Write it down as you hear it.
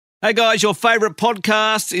Hey guys, your favourite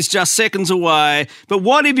podcast is just seconds away, but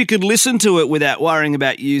what if you could listen to it without worrying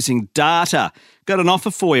about using data? Got an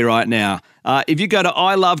offer for you right now. If you go to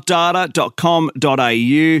ilovedata.com.au,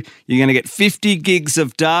 you're going to get 50 gigs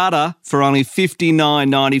of data for only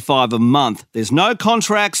 $59.95 a month. There's no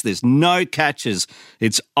contracts, there's no catches.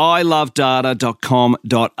 It's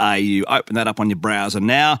ilovedata.com.au. Open that up on your browser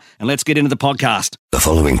now, and let's get into the podcast. The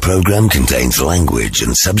following program contains language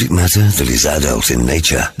and subject matter that is adult in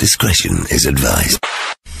nature. Discretion is advised.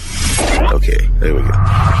 Okay, there we go.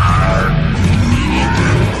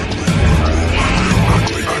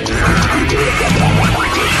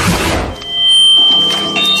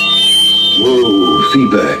 Whoa,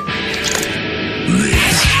 feedback.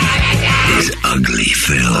 This is Ugly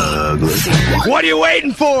Phil. What are you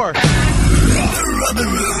waiting for? The Rubber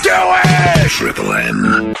Room. Do it! Triple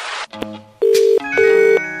M.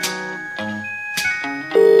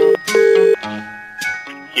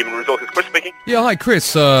 Human Resources, Chris speaking. Yeah, hi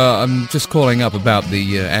Chris. I'm just calling up about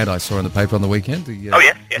the ad I saw in the paper on the weekend. The,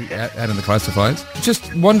 Yes. Ad in the classifieds.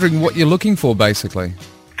 Just wondering what you're looking for, basically.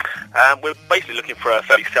 We're basically looking for a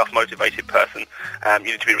fairly self-motivated person. You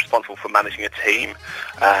need to be responsible for managing a team,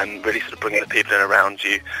 really sort of bringing the people in around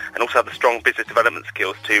you, and also have the strong business development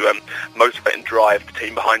skills to motivate and drive the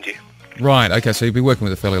team behind you. Right, okay, so you'll be working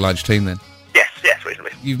with a fairly large team then. Yes,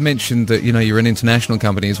 reasonably. You've mentioned that, you're an international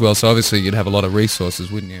company as well, so obviously you'd have a lot of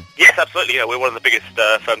resources, wouldn't you? Yes, absolutely. Yeah, we're one of the biggest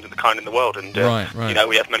firms of the kind in the world, and Right.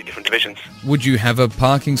 we have many different divisions. Would you have a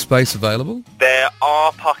parking space available? There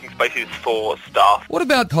are parking spaces for staff. What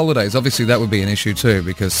about holidays? Obviously that would be an issue too,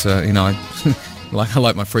 because, I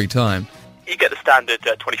like my free time. You get the standard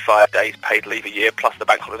 25 days paid leave a year, plus the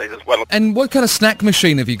bank holidays as well. And what kind of snack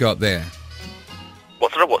machine have you got there?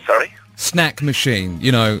 What, sorry? Snack machine,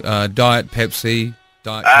 Diet Pepsi,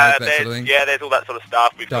 Diet Coke, that sort of thing? Yeah, there's all that sort of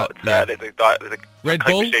stuff. We've got there's a Red Coke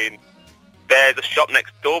Bull? machine. There's a shop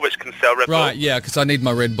next door which can sell Red Bull. Right, yeah, because I need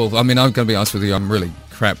my Red Bull. I mean, I'm going to be honest with you, I'm really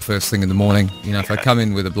crap first thing in the morning. If I come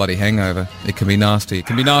in with a bloody hangover, it can be nasty.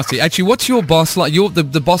 Actually, what's your boss like? You're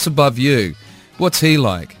the boss above you. What's he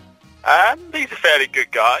like? He's a fairly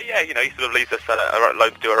good guy. Yeah, he sort of leaves us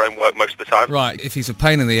alone to do our own work most of the time. Right, if he's a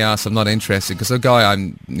pain in the ass, I'm not interested, because the guy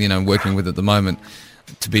I'm, working with at the moment,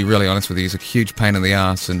 to be really honest with you, he's a huge pain in the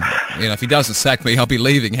ass, and, if he doesn't sack me, I'll be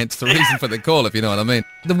leaving, hence the reason for the call, if you know what I mean.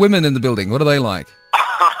 The women in the building, what are they like?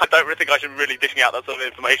 I don't really think I should be really dishing out that sort of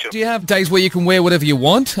information. Do you have days where you can wear whatever you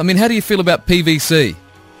want? I mean, how do you feel about PVC?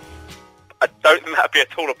 I don't think that would be at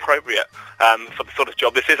all appropriate for the sort of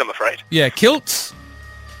job this is, I'm afraid. Yeah, kilts?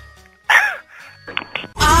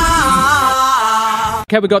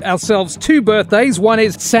 Okay, we've got ourselves two birthdays. One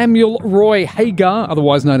is Samuel Roy Hagar,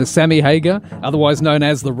 otherwise known as Sammy Hagar, otherwise known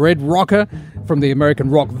as the Red Rocker, from the American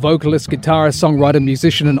rock vocalist, guitarist, songwriter,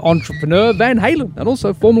 musician and entrepreneur Van Halen, and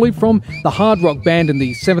also formerly from the hard rock band in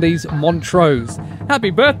the 70s, Montrose. Happy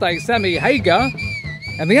birthday, Sammy Hagar.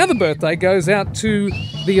 And the other birthday goes out to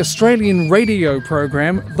the Australian radio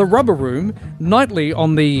program, The Rubber Room, nightly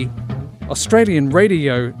on the Australian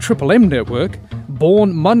radio Triple M network,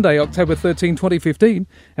 born Monday, October 13, 2015,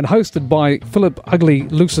 and hosted by Philip Ugly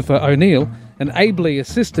Lucifer O'Neill, and ably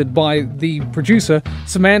assisted by the producer,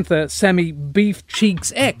 Samantha Sammy Beef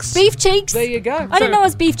Cheeks X. Beef Cheeks? There you go. I didn't know it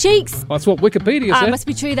was Beef Cheeks. That's what Wikipedia said. Must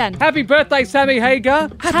be true then. Happy birthday, Sammy Hagar.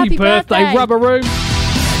 Happy birthday. Rubber Room.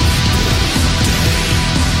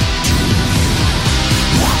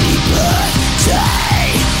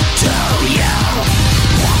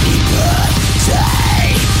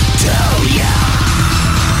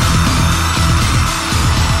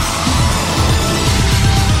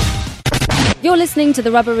 You're listening to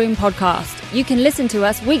the Rubber Room podcast. You can listen to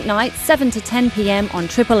us weeknights 7 to 10 p.m. on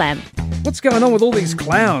Triple M. What's going on with all these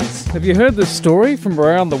clowns? Have you heard this story from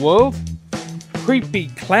around the world? Creepy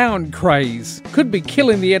clown craze could be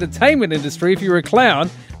killing the entertainment industry if you're a clown.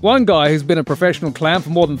 One guy who's been a professional clown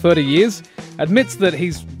for more than 30 years admits that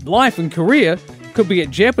his life and career could be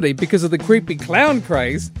at jeopardy because of the creepy clown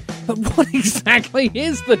craze. But what exactly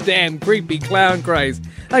is the damn creepy clown craze?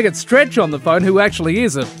 I got Stretch on the phone, who actually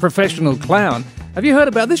is a professional clown. Have you heard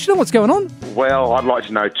about this? You know what's going on? Well, I'd like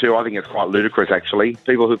to know too. I think it's quite ludicrous, actually.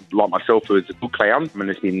 People who, like myself, who is a good clown, and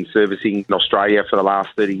has been servicing in Australia for the last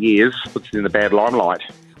 30 years, puts it in the bad limelight.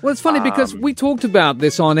 Well, it's funny because we talked about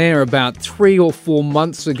this on air about 3 or 4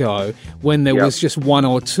 months ago when there was just one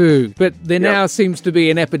or two. But there now seems to be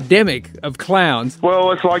an epidemic of clowns.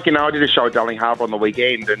 Well, it's like, I did a show at Darling Harbour on the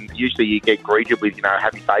weekend, and usually you get greeted with,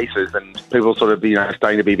 happy faces, and people sort of,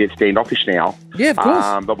 starting to be a bit standoffish now. Yeah, of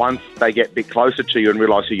course. But once they get a bit closer to you and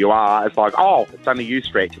realise who you are, it's like, oh, it's only you,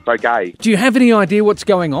 Stretch. It's okay. Do you have any idea what's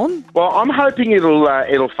going on? Well, I'm hoping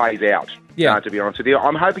it'll phase out. Yeah. To be honest with you.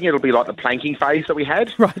 I'm hoping it'll be like the planking phase that we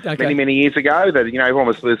had Right, okay. many years ago, that, everyone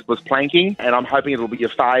was planking, and I'm hoping it'll be a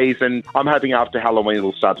phase, and I'm hoping after Halloween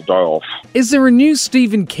it'll start to die off. Is there a new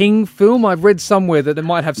Stephen King film? I've read somewhere that it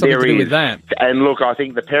might have something There to do is. with that. And look, I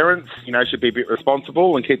think the parents, should be a bit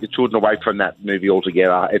responsible and keep the children away from that movie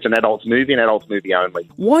altogether. It's an adults movie only.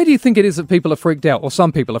 Why do you think it is that people are freaked out, or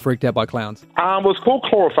some people are freaked out by clowns? Well, it's called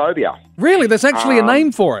chlorophobia. Really? There's actually a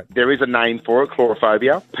name for it? There is a name for it,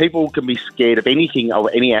 chlorophobia. People can be scared of anything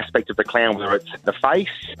or any aspect of the clown, whether it's the face,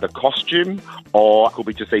 the costume, or it could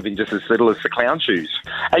be just as little as the clown shoes.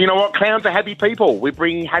 And you know what? Clowns are happy people. We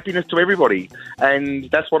bring happiness to everybody. And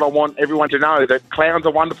that's what I want everyone to know, that clowns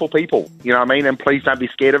are wonderful people. You know what I mean? And please don't be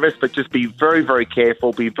scared of us, but just be very, very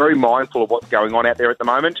careful, be very mindful of what's going on out there at the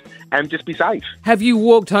moment, and just be safe. Have you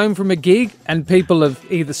walked home from a gig and people have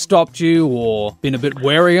either stopped you or been a bit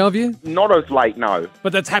wary of you? Not as late, no.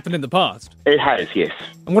 But that's happened in the past. It has, yes.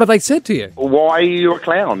 And what have they said to you? Why are you a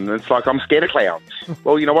clown? It's like, I'm scared of clowns.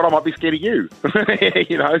 Well, you know what? I might be scared of you. And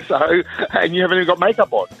you haven't even got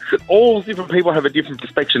makeup on. All different people have a different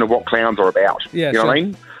perspective of what clowns are about. Yeah, you know what I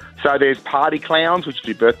mean? So there's party clowns, which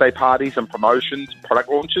do birthday parties and promotions, product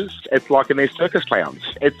launches. It's like, and there's circus clowns.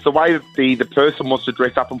 It's the way that the person wants to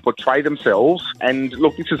dress up and portray themselves. And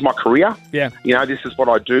look, this is my career. Yeah. This is what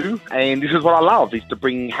I do. And this is what I love, is to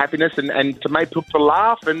bring happiness and to make people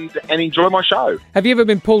laugh and enjoy my show. Have you ever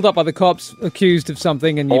been pulled up by the cops accused of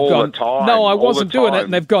something and you've All gone, the time. no, I All wasn't the doing it, time.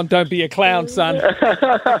 and they've gone, don't be a clown, son.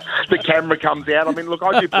 The camera comes out. I mean, look,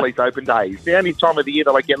 I do police open days. The only time of the year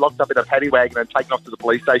that I get locked up in a paddy wagon and taken off to the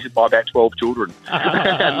police station by about 12 children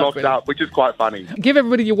and locked up, which is quite funny. Give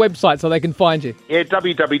everybody your website so they can find you. Yeah,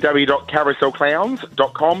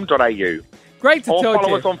 www.carouselclowns.com.au. Great to Or talk to follow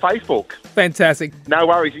you. us on Facebook. Fantastic. No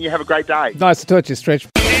worries, and you have a great day. Nice to talk to you, Stretch.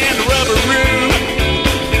 In the rubber room,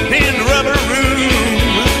 in the rubber room,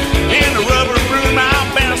 in the rubber room,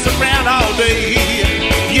 I'll bounce around all day.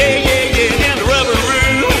 Yeah, yeah, yeah. In the rubber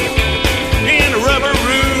room, in the rubber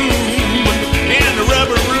room, in the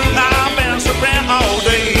rubber room, I'll bounce around all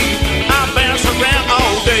day. I'll bounce around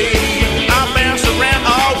all day. I'll bounce around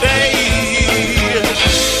all day.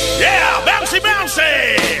 Yeah, bouncy,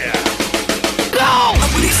 bouncy.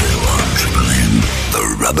 The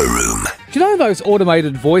Rubber Room. Do you know those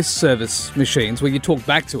automated voice service machines where you talk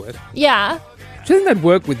back to it? Yeah. Do you think they'd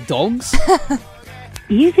work with dogs?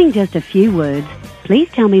 Using just a few words, please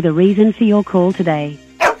tell me the reason for your call today.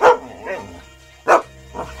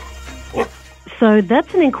 So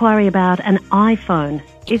that's an inquiry about an iPhone.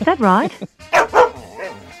 Is that right?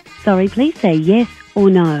 Sorry, please say yes or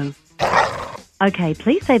no. Okay,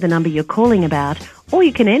 please say the number you're calling about, or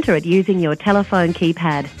you can enter it using your telephone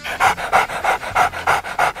keypad.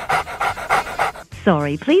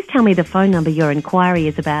 Sorry, please tell me the phone number your inquiry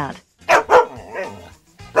is about.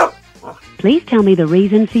 Please tell me the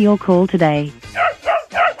reason for your call today.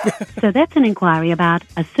 So that's an inquiry about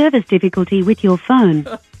a service difficulty with your phone.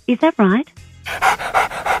 Is that right?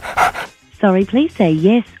 Sorry, please say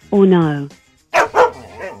yes or no.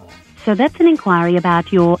 So that's an inquiry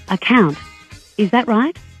about your account. Is that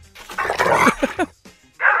right?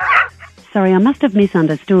 Sorry, I must have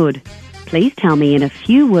misunderstood. Please tell me in a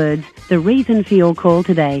few words the reason for your call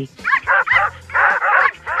today.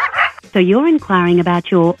 So you're inquiring about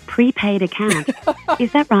your prepaid account.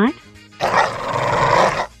 Is that right?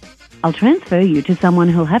 I'll transfer you to someone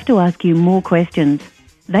who'll have to ask you more questions.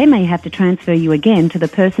 They may have to transfer you again to the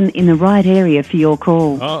person in the right area for your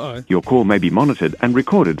call. Uh-oh. Your call may be monitored and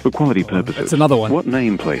recorded for quality purposes. That's another one. What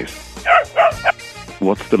name, please?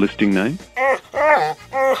 What's the listing name?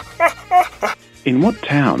 In what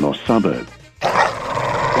town or suburb?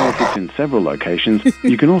 Or if it's in several locations,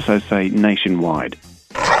 you can also say nationwide.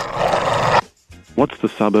 What's the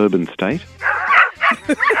suburb and state?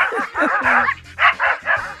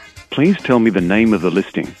 Please tell me the name of the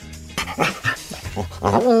listing.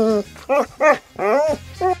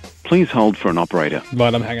 Please hold for an operator.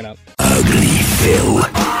 Right, I'm hanging up. Ugly Phil.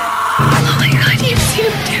 Oh my God, you've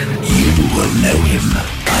seen him too. You will know him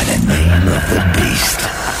by the name of the beast.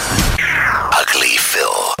 Ugly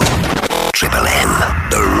Phil. Triple M,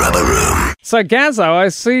 the Rubber Room. So, Gazzo, I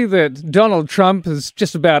see that Donald Trump has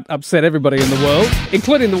just about upset everybody in the world,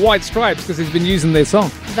 including the White Stripes, because he's been using their song.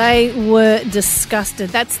 They were disgusted.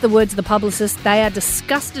 That's the words of the publicist. They are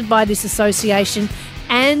disgusted by this association.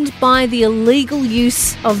 and by the illegal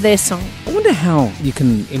use of their song. I wonder how you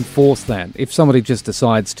can enforce that if somebody just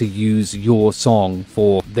decides to use your song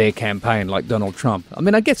for their campaign, like Donald Trump. I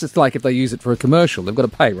mean, I guess it's like if they use it for a commercial, they've got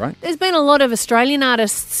to pay, right? There's been a lot of Australian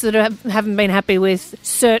artists that haven't been happy with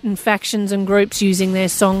certain factions and groups using their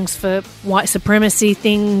songs for white supremacy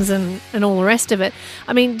things and all the rest of it.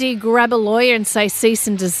 I mean, do you grab a lawyer and say cease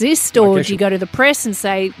and desist, or do you go to the press and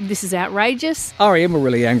say this is outrageous? R.E.M. were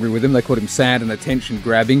really angry with him. They called him sad and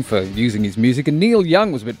attention-grabbing for using his music, and Neil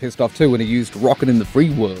Young was a bit pissed off too when he used Rocket in the Free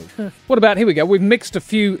World. What about, here we go, we've mixed a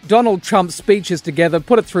few Donald Trump speeches together,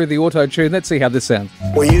 put it through the auto-tune. Let's see how this sounds.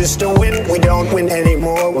 We used to win, we don't win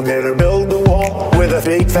anymore. We're gonna build a wall with a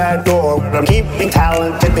big fat door. I'm keeping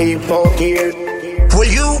talented people here. Will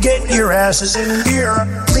you get your asses in here?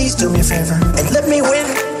 Please do me a favor and let me win.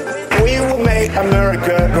 We will make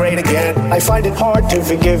America great again. I find it hard to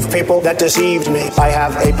forgive people that deceived me. I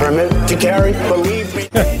have a permit to carry, believe me.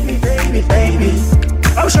 Baby, baby, baby,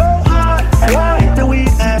 I'm so hot. Why do we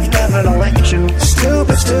have to have an election?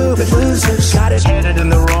 Stupid, stupid losers got us headed in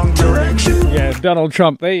the wrong direction. Yeah, Donald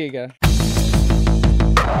Trump, there you go.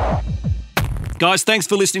 Guys, thanks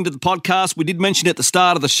for listening to the podcast. We did mention at the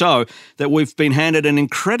start of the show that we've been handed an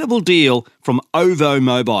incredible deal from OVO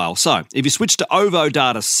Mobile. So, if you switch to OVO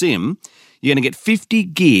Data SIM, you're going to get 50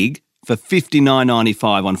 gig for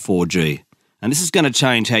 $59.95 on 4G. And this is going to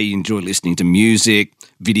change how you enjoy listening to music,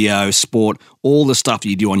 video, sport, all the stuff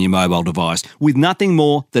you do on your mobile device with nothing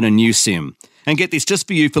more than a new SIM. And get this, just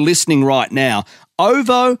for you, for listening right now,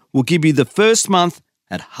 OVO will give you the first month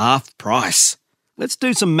at half price. Let's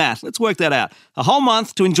do some math. Let's work that out. A whole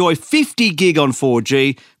month to enjoy 50 gig on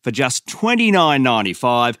 4G for just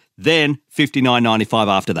 $29.95, then $59.95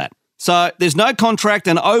 after that. So there's no contract,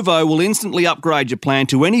 and OVO will instantly upgrade your plan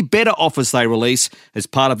to any better offers they release as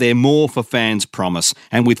part of their More for Fans promise.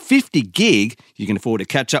 And with 50 gig, you can afford to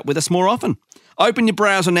catch up with us more often. Open your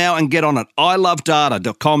browser now and get on at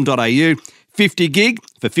ilovedata.com.au. 50 gig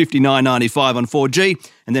for $59.95 on 4G,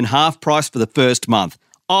 and then half price for the first month.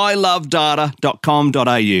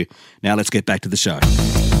 ilovedata.com.au. Now let's get back to the show.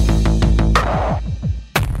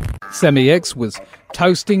 Sammy X was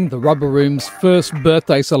toasting the Rubber Room's first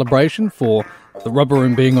birthday celebration for the Rubber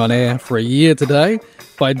Room being on air for a year today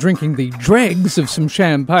by drinking the dregs of some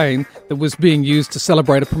champagne that was being used to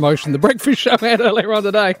celebrate a promotion the breakfast show had earlier on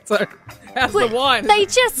today. So, how's the wine? They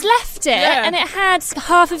just left it, and it had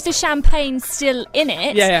half of the champagne still in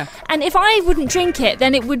it. Yeah. And if I wouldn't drink it,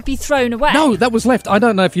 then it would be thrown away. No, that was left. I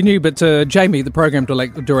don't know if you knew, but Jamie, the program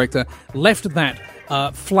director, left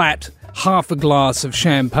that flat half a glass of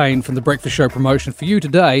champagne from the breakfast show promotion for you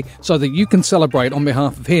today so that you can celebrate on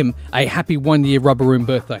behalf of him a happy 1 year Rubber Room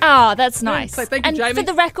birthday. Oh, that's nice. So thank you, and Jamie. for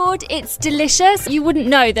the record, it's delicious. You wouldn't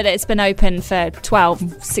know that it's been open for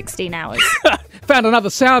 12, 16 hours. Found another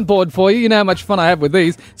soundboard for you. You know how much fun I have with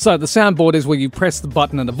these. So the soundboard is where you press the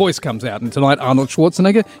button and a voice comes out. And tonight, Arnold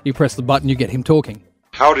Schwarzenegger, you press the button, you get him talking.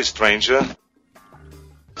 Howdy, stranger.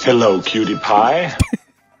 Hello, cutie pie.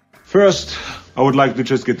 First, I would like to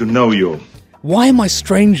just get to know you. Why am I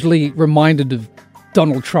strangely reminded of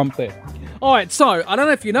Donald Trump there? All right, so I don't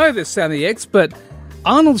know if you know this, Sammy X, but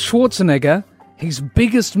Arnold Schwarzenegger, his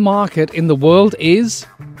biggest market in the world is...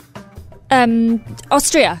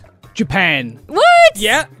 Austria. Japan. What?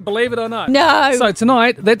 Yeah, believe it or not. No. So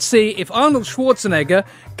tonight, let's see if Arnold Schwarzenegger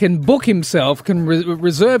can book himself, can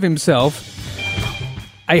reserve himself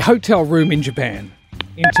a hotel room in Japan,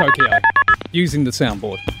 in Tokyo, using the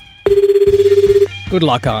soundboard. Good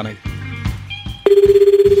luck, Arnie.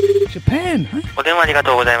 Japan, huh?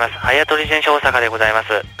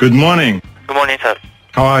 Good morning. Good morning, sir.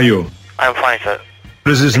 How are you? I'm fine, sir.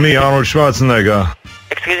 This is me, Arnold Schwarzenegger.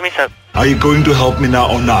 Excuse me, sir. Are you going to help me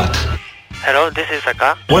now or not? Hello, this is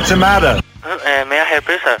Saka. What's the matter? May I help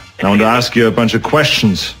you, sir? I want to ask you a bunch of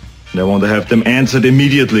questions, and I want to have them answered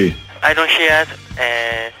immediately. I don't share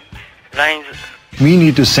lines. We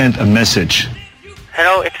need to send a message.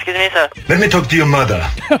 Hello, excuse me, sir. Let me talk to your mother.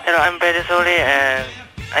 Hello, I'm very sorry,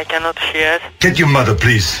 I cannot share. Get your mother,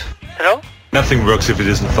 please. Hello? Nothing works if it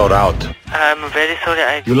isn't thought out. I'm very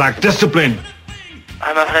sorry. You lack discipline.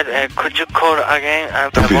 I'm afraid. Could you call again?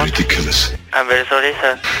 Don't be ridiculous. I'm very sorry,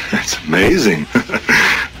 sir. That's amazing.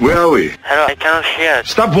 Where are we? Hello, I cannot hear.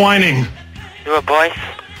 Stop whining. Your voice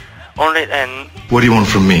only and... What do you want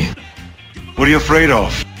from me? What are you afraid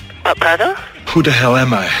of? Pardon? Who the hell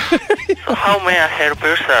am I? So how may I help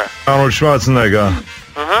you, sir? Arnold Schwarzenegger.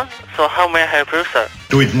 So how may I help you, sir?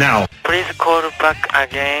 Do it now. Please call back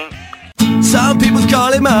again. Some people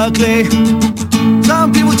call him ugly.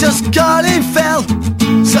 Some people just call him Phil.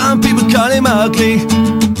 Some people call him ugly.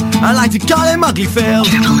 I like to call him Ugly Phil.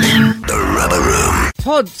 The Rubber Room.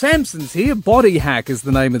 Todd Sampson's here. Body Hack is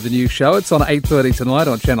the name of the new show. It's on 8:30 tonight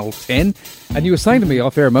on Channel 10. And you were saying to me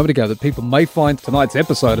off air a moment ago that people may find tonight's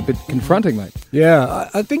episode a bit confronting, mate. Yeah,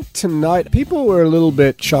 I think tonight people were a little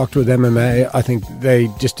bit shocked with MMA. I think they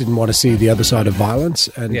just didn't want to see the other side of violence.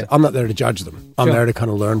 And I'm not there to judge them. I'm there to kind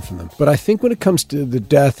of learn from them. But I think when it comes to the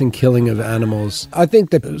death and killing of animals, I think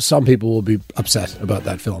that some people will be upset about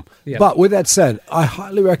that film. Yeah. But with that said, I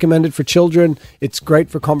highly recommend it for children. It's great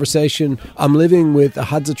for conversation. I'm living with a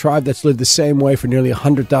Hadza tribe that's lived the same way for nearly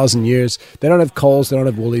 100,000 years. They don't have coals, they don't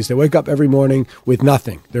have woolies. They wake up every morning with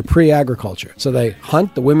nothing. They're pre-agriculture. So they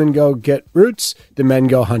hunt, the women go get roots, the men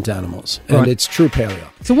go hunt animals. And it's true paleo.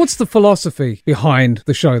 So what's the philosophy behind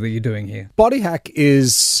the show that you're doing here? Body Hack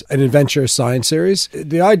is an adventure science series.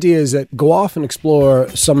 The idea is that go off and explore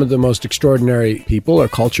some of the most extraordinary people or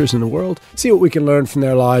cultures in the world, see what we can learn from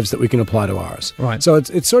their lives that we can apply to ours. Right. So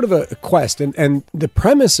it's sort of a quest. And the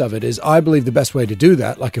premise of it is, I believe the best way to do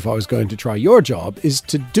that, like if I was going to try your job, is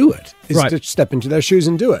to do it. Is to step into their shoes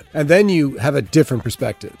and do it. And then you have a different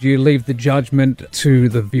perspective. Do you leave the judgment to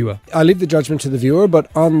the viewer? I leave the judgment to the viewer,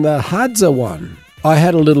 but on the Hadza one, I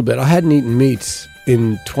had a little bit. I hadn't eaten meat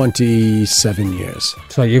in 27 years.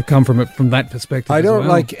 So you've come from it from that perspective. I don't as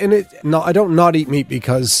well. I don't not eat meat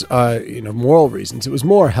because moral reasons. It was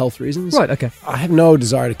more health reasons. Right, okay. I have no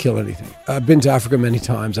desire to kill anything. I've been to Africa many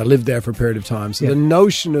times. I lived there for a period of time. So the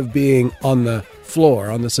notion of being on the floor,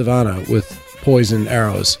 on the savannah with poison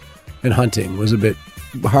arrows and hunting was a bit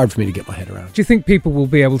hard for me to get my head around. Do you think people will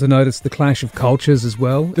be able to notice the clash of cultures as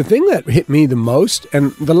well? The thing that hit me the most,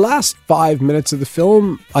 and the last 5 minutes of the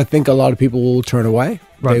film, I think a lot of people will turn away.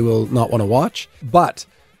 Right. They will not want to watch. But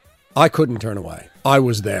I couldn't turn away. I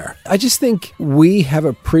was there. I just think we have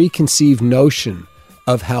a preconceived notion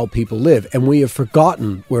of how people live, and we have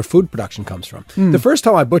forgotten where food production comes from. The first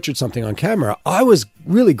time I butchered something on camera, I was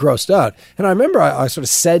really grossed out. And I remember I sort of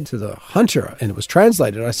said to the hunter, and it was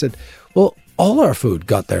translated, I said, well, all our food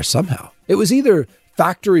got there somehow. It was either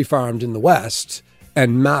factory farmed in the West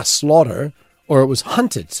and mass slaughter, or it was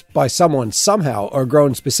hunted by someone somehow or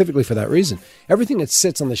grown specifically for that reason. Everything that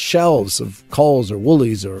sits on the shelves of Coles or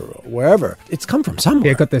Woolies or wherever, it's come from somewhere.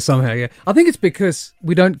 Yeah, it got there somehow, yeah. I think it's because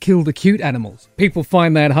we don't kill the cute animals. People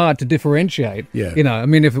find that hard to differentiate. Yeah. You know, I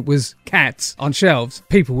mean, if it was cats on shelves,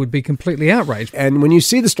 people would be completely outraged. And when you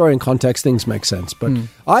see the story in context, things make sense. But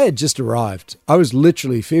I had just arrived. I was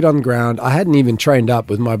literally feet on the ground. I hadn't even trained up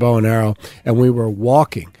with my bow and arrow, and we were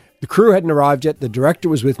walking. The crew hadn't arrived yet. The director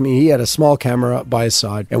was with me. He had a small camera by his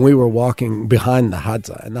side, and we were walking behind the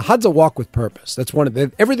Hadza. And the Hadza walk with purpose. That's one of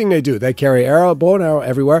everything they do. They carry bow and arrow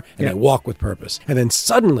everywhere, and they walk with purpose. And then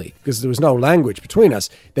suddenly, because there was no language between us,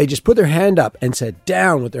 they just put their hand up and said,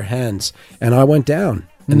 down with their hands. And I went down.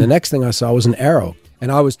 And the next thing I saw was an arrow.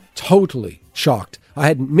 And I was totally shocked. I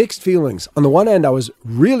had mixed feelings. On the one end, I was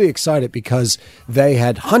really excited because they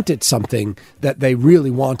had hunted something that they really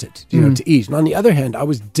wanted, to eat. And on the other hand, I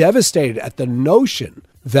was devastated at the notion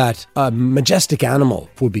that a majestic animal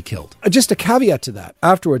would be killed. Just a caveat to that.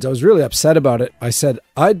 Afterwards, I was really upset about it. I said,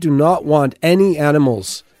 I do not want any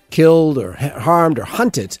animals killed or harmed or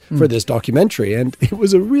hunted for this documentary. And it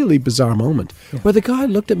was a really bizarre moment where the guy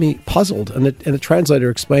looked at me puzzled, and the translator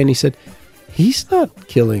explained, he said, he's not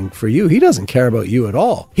killing for you. He doesn't care about you at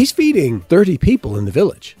all. He's feeding 30 people in the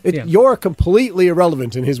village. You're completely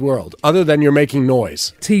irrelevant in his world, other than you're making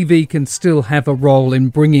noise. TV can still have a role in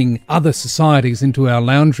bringing other societies into our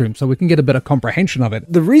lounge room so we can get a better comprehension of it.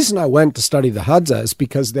 The reason I went to study the Hadza is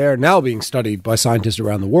because they're now being studied by scientists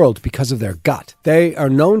around the world because of their gut. They are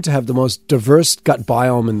known to have the most diverse gut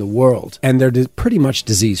biome in the world, and they're pretty much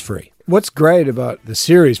disease-free. What's great about the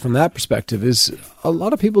series from that perspective is a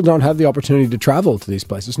lot of people don't have the opportunity to travel to these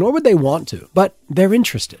places, nor would they want to, but they're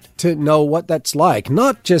interested to know what that's like,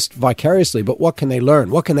 not just vicariously, but what can they learn?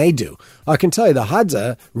 What can they do? I can tell you the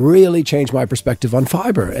Hadza really changed my perspective on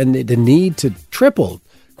fiber and the need to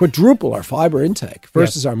quadruple our fiber intake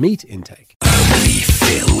versus our meat intake.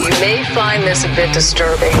 You may find this a bit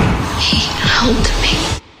disturbing. He helped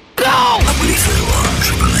me. No! Ugly Phil on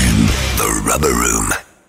Triple M, the Rubber Room.